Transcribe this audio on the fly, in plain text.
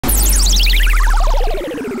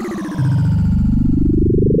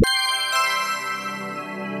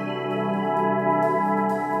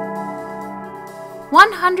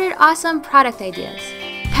100 awesome product ideas.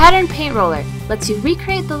 Pattern Paint Roller lets you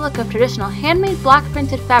recreate the look of traditional handmade block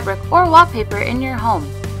printed fabric or wallpaper in your home.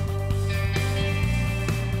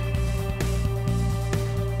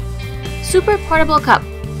 Super Portable Cup,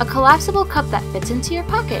 a collapsible cup that fits into your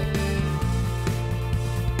pocket.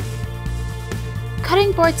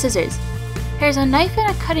 Cutting Board Scissors, pairs a knife and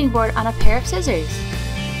a cutting board on a pair of scissors.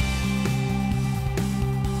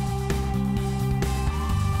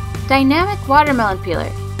 Dynamic Watermelon Peeler,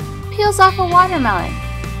 peels off a watermelon.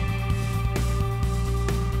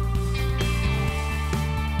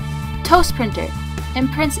 Toast Printer,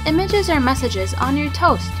 imprints images or messages on your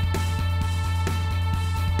toast.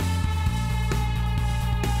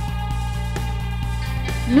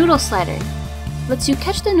 Noodle Slider, lets you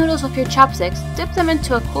catch the noodles with your chopsticks, dip them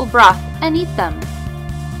into a cool broth, and eat them.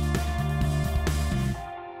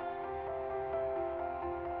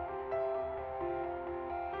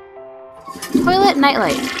 Toilet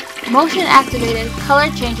Nightlight, motion activated, color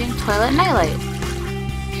changing toilet nightlight.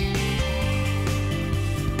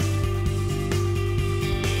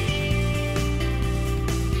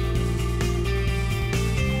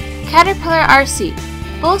 Caterpillar RC,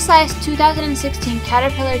 full-size 2016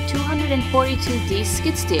 Caterpillar 242D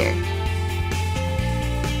skid steer.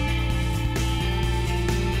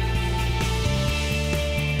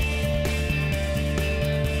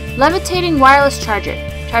 Levitating wireless charger,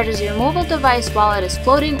 charges your mobile device while it is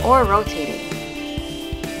floating or rotating.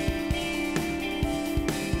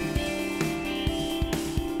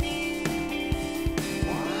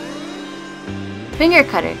 Finger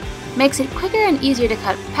cutter, makes it quicker and easier to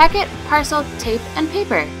cut packet, parcel, tape, and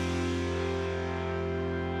paper.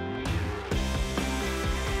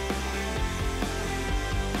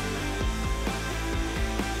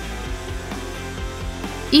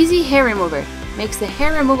 Easy Hair Remover, makes the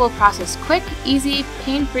hair removal process quick, easy,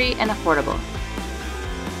 pain-free, and affordable.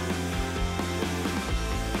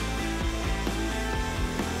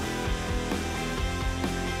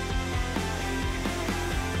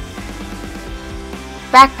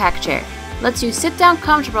 Backpack Chair, lets you sit down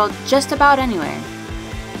comfortable just about anywhere.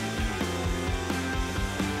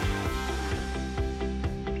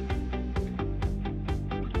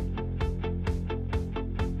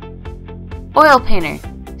 Oil Painter,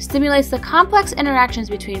 stimulates the complex interactions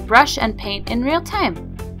between brush and paint in real time.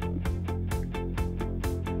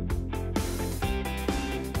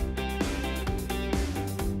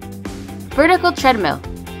 Vertical Treadmill,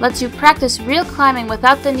 lets you practice real climbing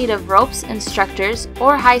without the need of ropes, instructors,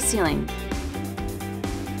 or high ceilings.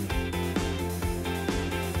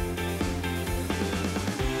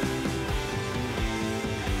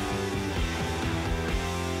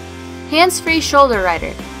 Hands-free Shoulder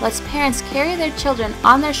Rider, lets parents carry their children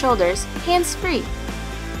on their shoulders hands-free.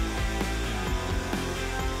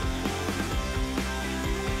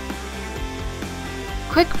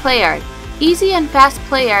 Quick Play Yard, easy and fast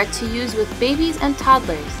play yard to use with babies and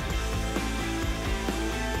toddlers.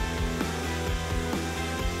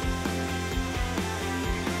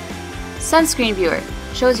 Sunscreen Viewer,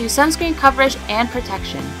 shows you sunscreen coverage and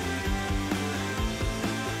protection.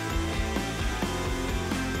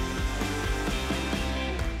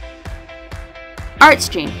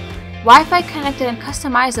 ArtStream, Wi-Fi connected and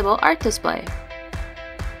customizable art display.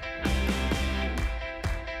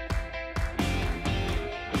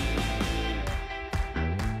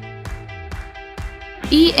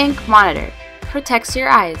 E-Ink Monitor, protects your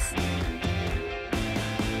eyes.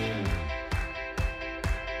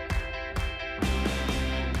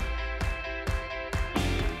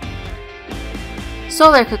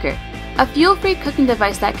 Solar Cooker, a fuel-free cooking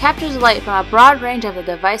device that captures light from a broad range of the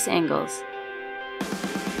device angles.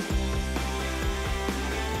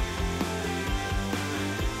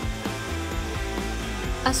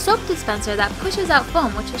 A soap dispenser that pushes out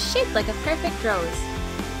foam which is shaped like a perfect rose.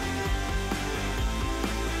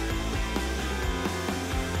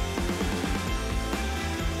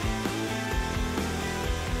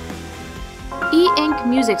 E-Ink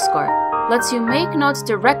Music Score, lets you make notes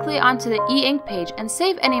directly onto the e-ink page and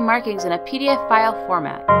save any markings in a PDF file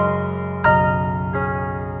format.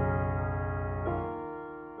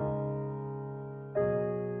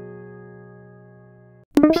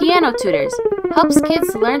 Piano Tutors, helps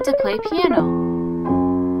kids learn to play piano.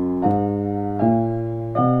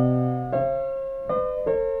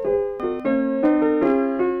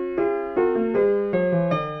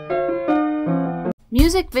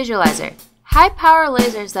 Music Visualizer, high-power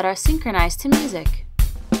lasers that are synchronized to music.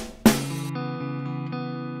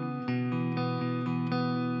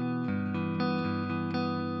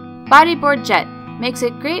 Bodyboard Jet, makes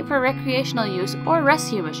it great for recreational use or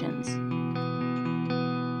rescue missions.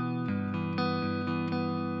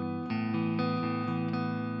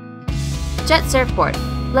 Jet surfboard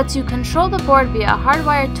lets you control the board via a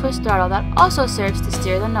hardwired twist throttle that also serves to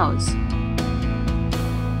steer the nose.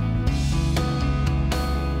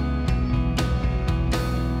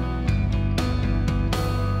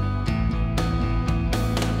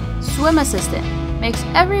 Swim Assistant makes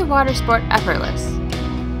every water sport effortless.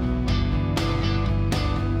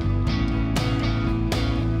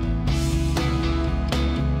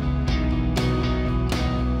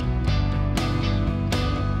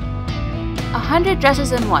 A 100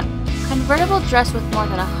 dresses in one. Convertible dress with more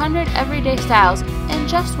than 100 everyday styles in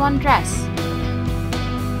just one dress.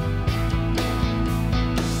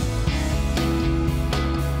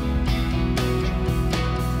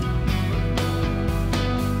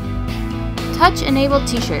 Touch-enabled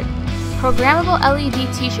t-shirt. Programmable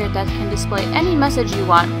LED t-shirt that can display any message you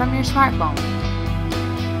want from your smartphone.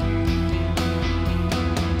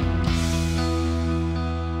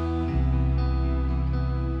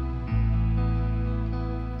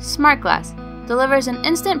 Smart Glass delivers an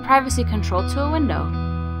instant privacy control to a window.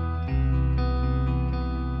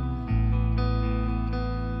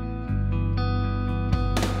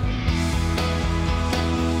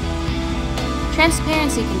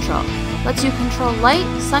 Transparency Control lets you control light,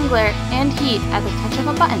 sun glare, and heat at the touch of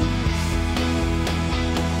a button.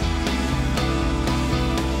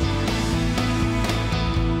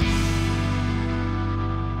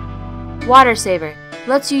 Water Saver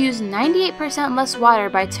lets you use 98% less water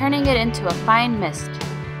by turning it into a fine mist.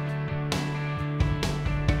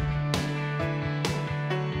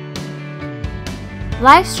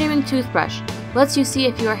 Live Streaming Toothbrush lets you see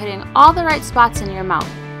if you are hitting all the right spots in your mouth.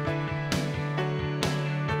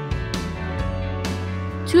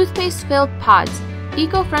 Toothpaste-filled pods,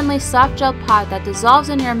 eco-friendly soft gel pod that dissolves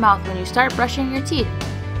in your mouth when you start brushing your teeth.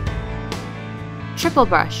 Triple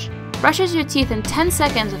Brush brushes your teeth in 10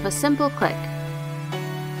 seconds with a simple click.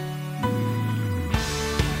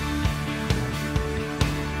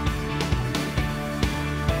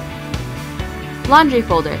 Laundry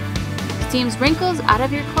Folder steams wrinkles out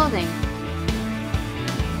of your clothing.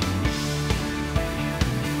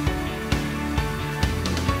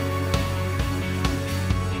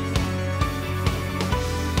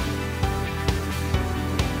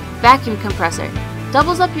 Vacuum Compressor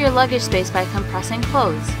doubles up your luggage space by compressing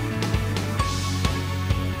clothes.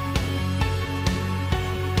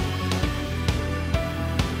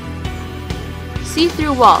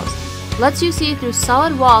 See-through walls lets you see through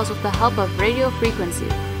solid walls with the help of radio frequency.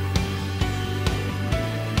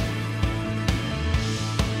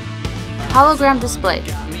 Hologram Display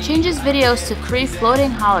changes videos to free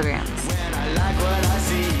floating holograms.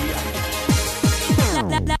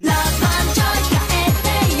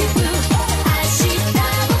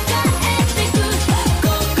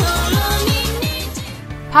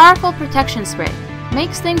 Powerful Protection Spray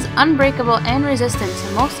makes things unbreakable and resistant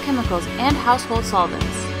to most chemicals and household solvents.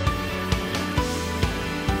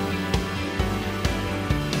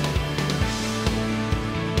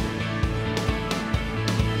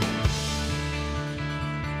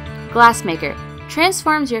 Glassmaker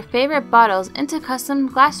transforms your favorite bottles into custom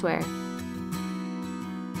glassware.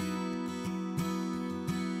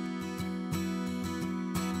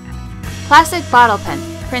 Plastic Bottle Pen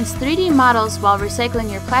prints 3D models while recycling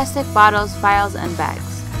your plastic bottles, vials, and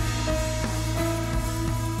bags.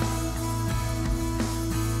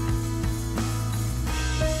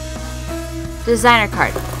 Designer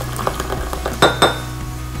Card.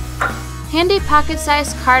 Handy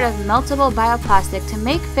pocket-sized card of meltable bioplastic to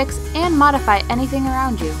make, fix, and modify anything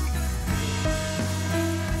around you.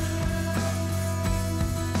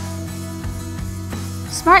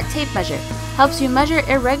 Smart Tape Measure helps you measure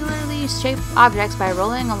irregularly shaped objects by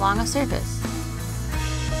rolling along a surface.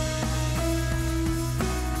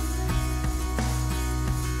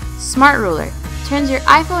 Smart Ruler turns your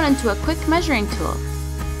iPhone into a quick measuring tool.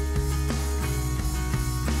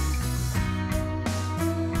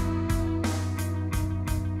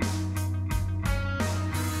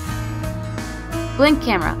 Blink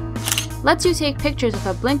Camera lets you take pictures with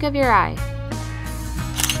a blink of your eye.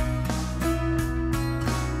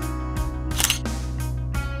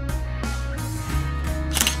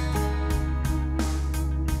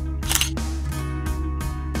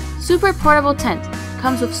 Super Portable Tent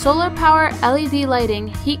comes with solar power, LED lighting,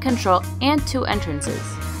 heat control, and 2 entrances.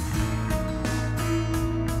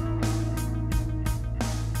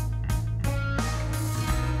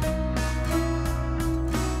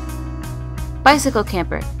 Bicycle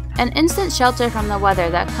Camper, an instant shelter from the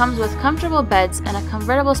weather that comes with comfortable beds and a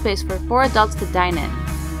convertible space for 4 adults to dine in.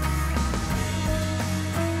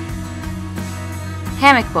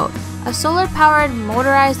 Hammock Boat, a solar-powered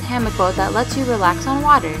motorized hammock boat that lets you relax on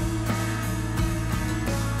water.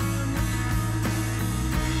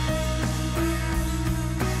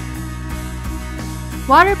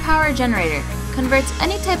 Water Power Generator converts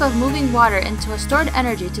any type of moving water into a stored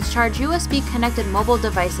energy to charge USB-connected mobile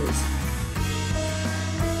devices.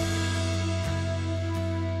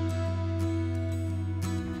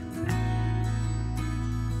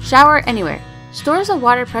 Shower Anywhere stores the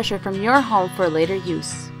water pressure from your home for later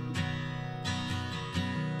use.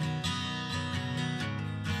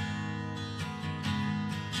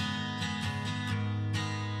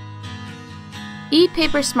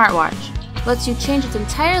 E-Paper Smartwatch lets you change its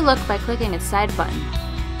entire look by clicking its side button.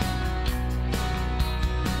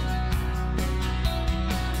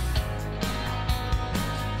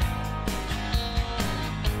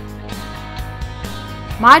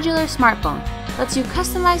 Modular Smartphone lets you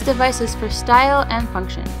customize devices for style and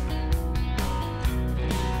function.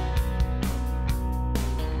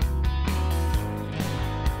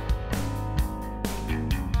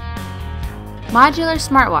 Modular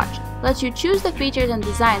Smartwatch lets you choose the features and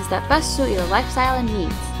designs that best suit your lifestyle and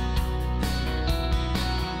needs.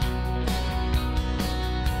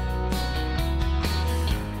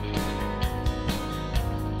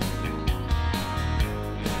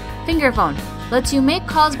 Fingerphone lets you make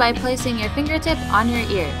calls by placing your fingertip on your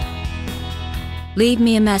ear. Leave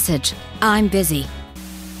me a message. I'm busy.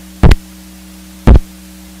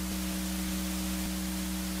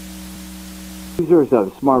 Users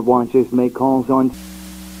of smartwatches make calls on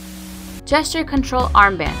Gesture Control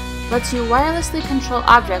Armband lets you wirelessly control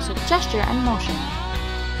objects with gesture and motion.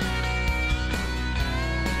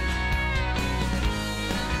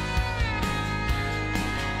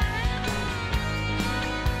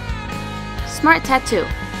 Smart Tattoo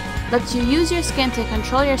lets you use your skin to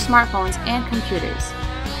control your smartphones and computers.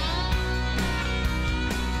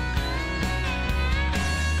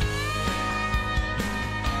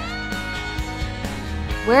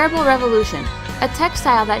 Wearable Revolution, a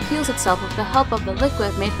textile that heals itself with the help of the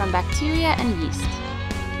liquid made from bacteria and yeast.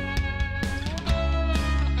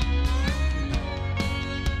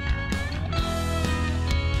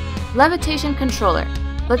 Levitation Controller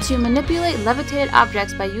lets you manipulate levitated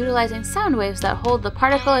objects by utilizing sound waves that hold the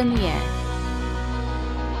particle in the air.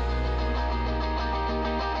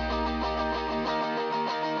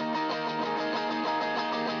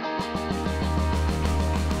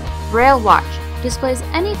 Braille Watch displays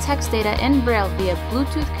any text data in Braille via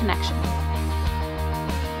Bluetooth connection.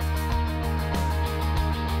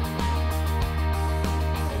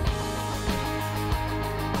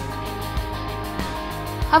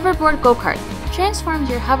 Hoverboard Go-Kart transforms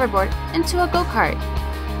your hoverboard into a go-kart.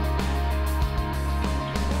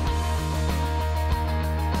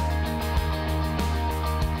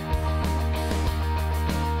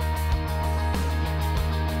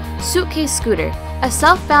 Suitcase Scooter, a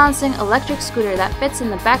self-balancing electric scooter that fits in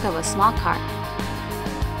the back of a small car.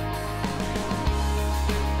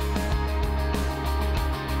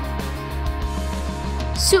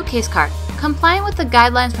 Suitcase Car, compliant with the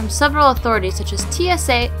guidelines from several authorities such as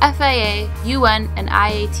TSA, FAA, UN, and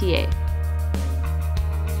IATA.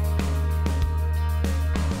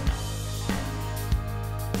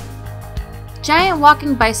 Giant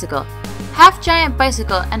Walking Bicycle, half giant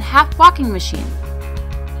bicycle and half walking machine.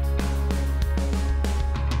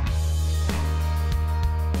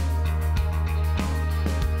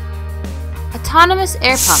 Autonomous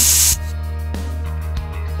Air Pump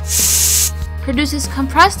produces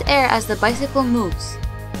compressed air as the bicycle moves.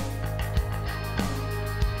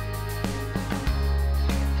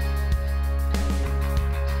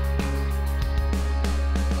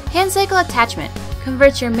 Hand cycle attachment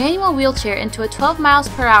converts your manual wheelchair into a 12 miles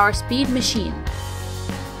per hour speed machine.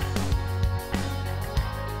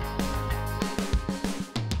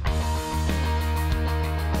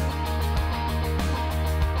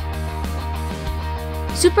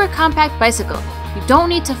 Super compact bicycle. You don't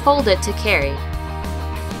need to fold it to carry.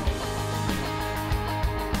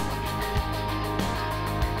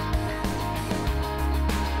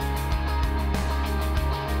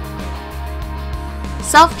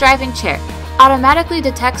 Self-driving chair automatically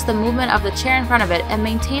detects the movement of the chair in front of it and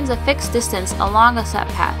maintains a fixed distance along a set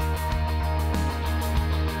path.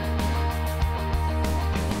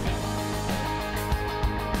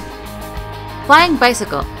 Flying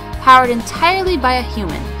bicycle, powered entirely by a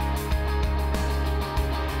human.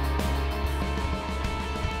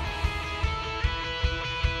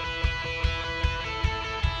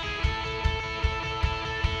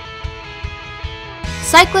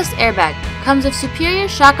 Cyclist airbag comes with superior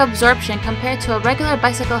shock absorption compared to a regular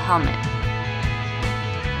bicycle helmet.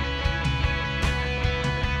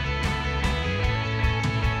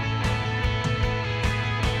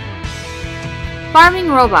 Farming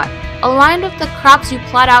robot, aligned with the crops you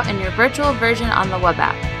plot out in your virtual version on the web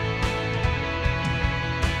app.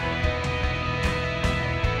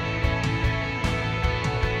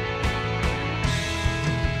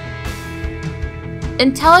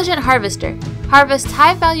 Intelligent harvester. Harvest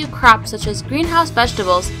high-value crops such as greenhouse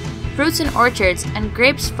vegetables, fruits in orchards, and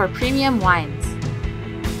grapes for premium wines.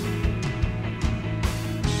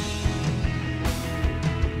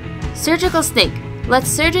 Surgical snake. Lets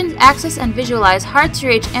surgeons access and visualize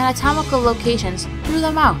hard-to-reach anatomical locations through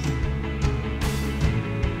the mouth.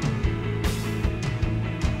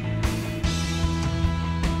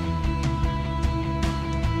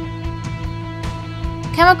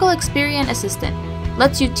 Chemical experiment assistant.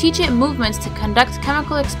 Lets you teach it movements to conduct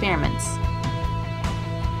chemical experiments.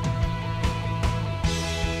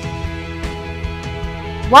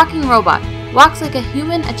 Walking robot. Walks like a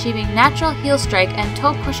human, achieving natural heel strike and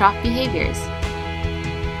toe push-off behaviors.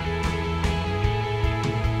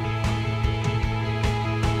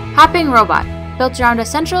 Hopping robot. Built around a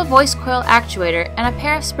central voice coil actuator and a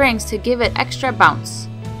pair of springs to give it extra bounce.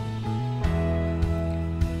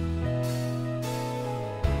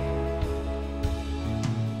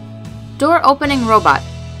 Door opening robot.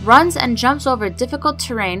 Runs and jumps over difficult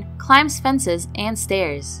terrain, climbs fences and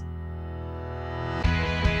stairs.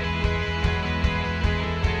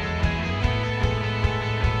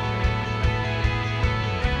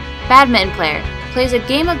 Badminton player. Plays a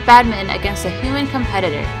game of badminton against a human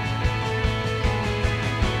competitor.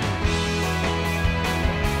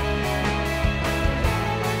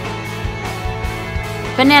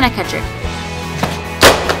 Banana catcher.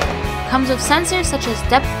 Comes with sensors such as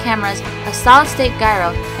depth cameras, a solid-state gyro,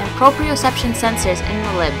 and proprioception sensors in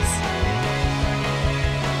the libs.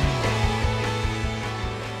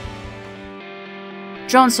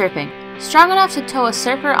 Drone surfing. Strong enough to tow a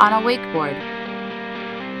surfer on a wakeboard.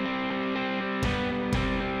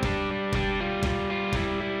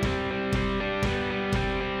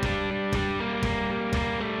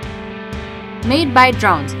 Made by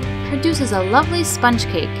drones. Produces a lovely sponge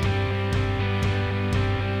cake.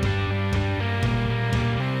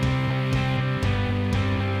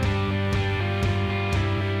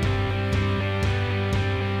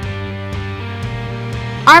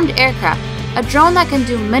 Armed aircraft. A drone that can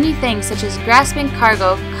do many things such as grasping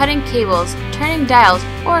cargo, cutting cables, turning dials,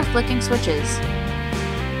 or flicking switches.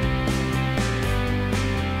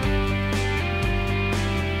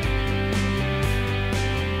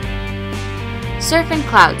 Surfing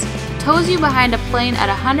clouds. Tows you behind a plane at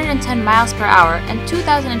 110 miles per hour and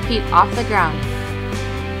 2,000 feet off the ground.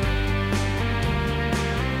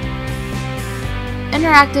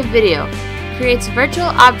 Interactive video. Creates virtual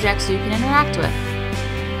objects you can interact with.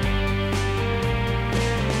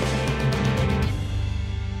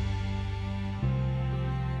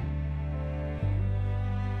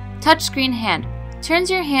 Touchscreen hand. Turns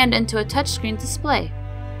your hand into a touchscreen display.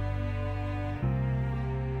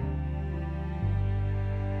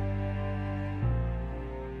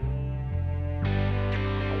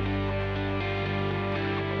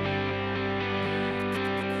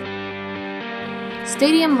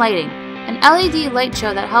 Stadium lighting, an LED light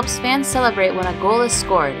show that helps fans celebrate when a goal is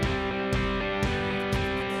scored.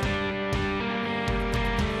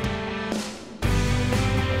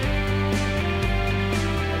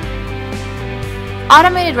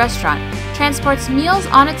 Automated restaurant, transports meals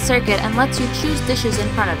on its circuit and lets you choose dishes in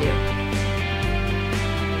front of you.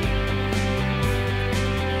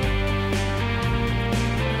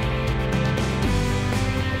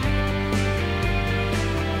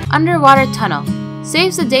 Underwater tunnel.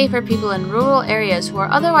 Saves the day for people in rural areas who are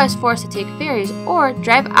otherwise forced to take ferries or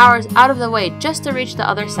drive hours out of the way just to reach the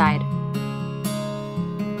other side.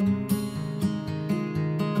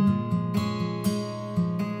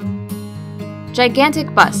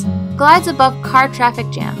 Gigantic bus. Glides above car traffic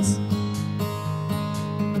jams.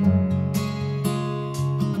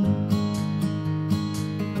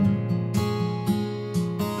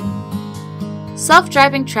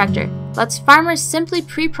 Self-driving tractor. Lets farmers simply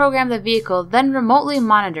pre-program the vehicle, then remotely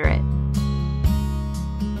monitor it.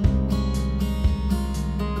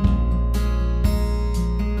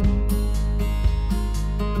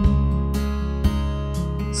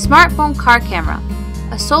 Smartphone car camera.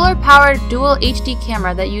 A solar-powered dual HD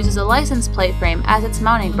camera that uses a license plate frame as its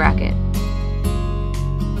mounting bracket.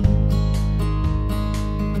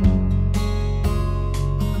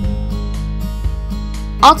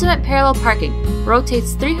 Ultimate parallel parking.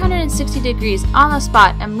 Rotates 360 degrees on the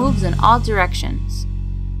spot and moves in all directions.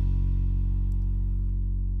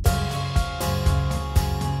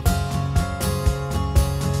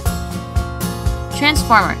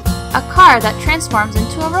 Transformer. A car that transforms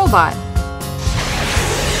into a robot.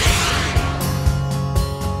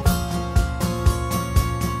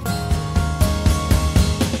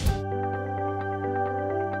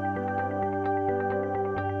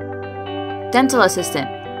 Dental assistant.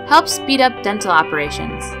 helps speed up dental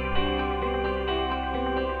operations.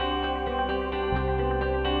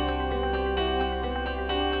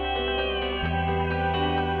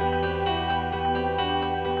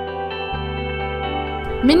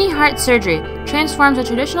 Mini heart surgery transforms a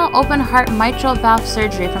traditional open heart mitral valve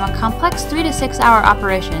surgery from a complex 3 to 6 hour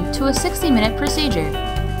operation to a 60-minute procedure.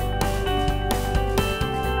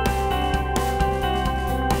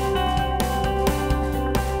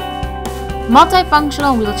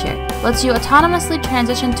 Multifunctional wheelchair lets you autonomously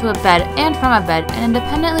transition to a bed and from a bed and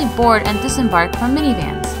independently board and disembark from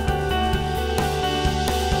minivans.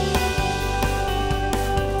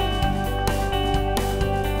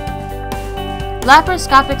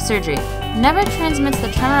 Laparoscopic surgery never transmits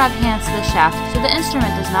the tremor of hands to the shaft so the instrument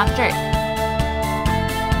does not jerk.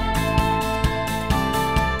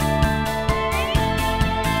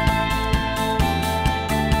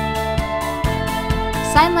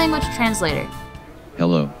 Sign language translator.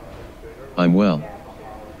 Hello. I'm well.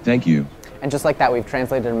 Thank you. And just like that, we've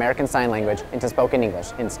translated American Sign Language into spoken English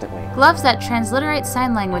instantly. Gloves that transliterate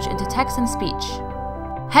sign language into text and speech.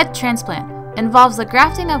 Head transplant involves the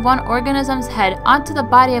grafting of one organism's head onto the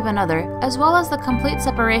body of another, as well as the complete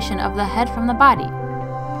separation of the head from the body.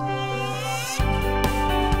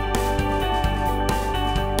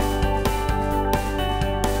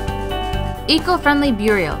 Eco-friendly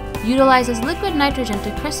burial utilizes liquid nitrogen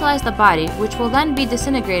to crystallize the body, which will then be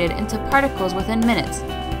disintegrated into particles within minutes.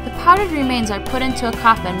 The powdered remains are put into a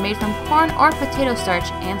coffin made from corn or potato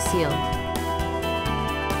starch and sealed.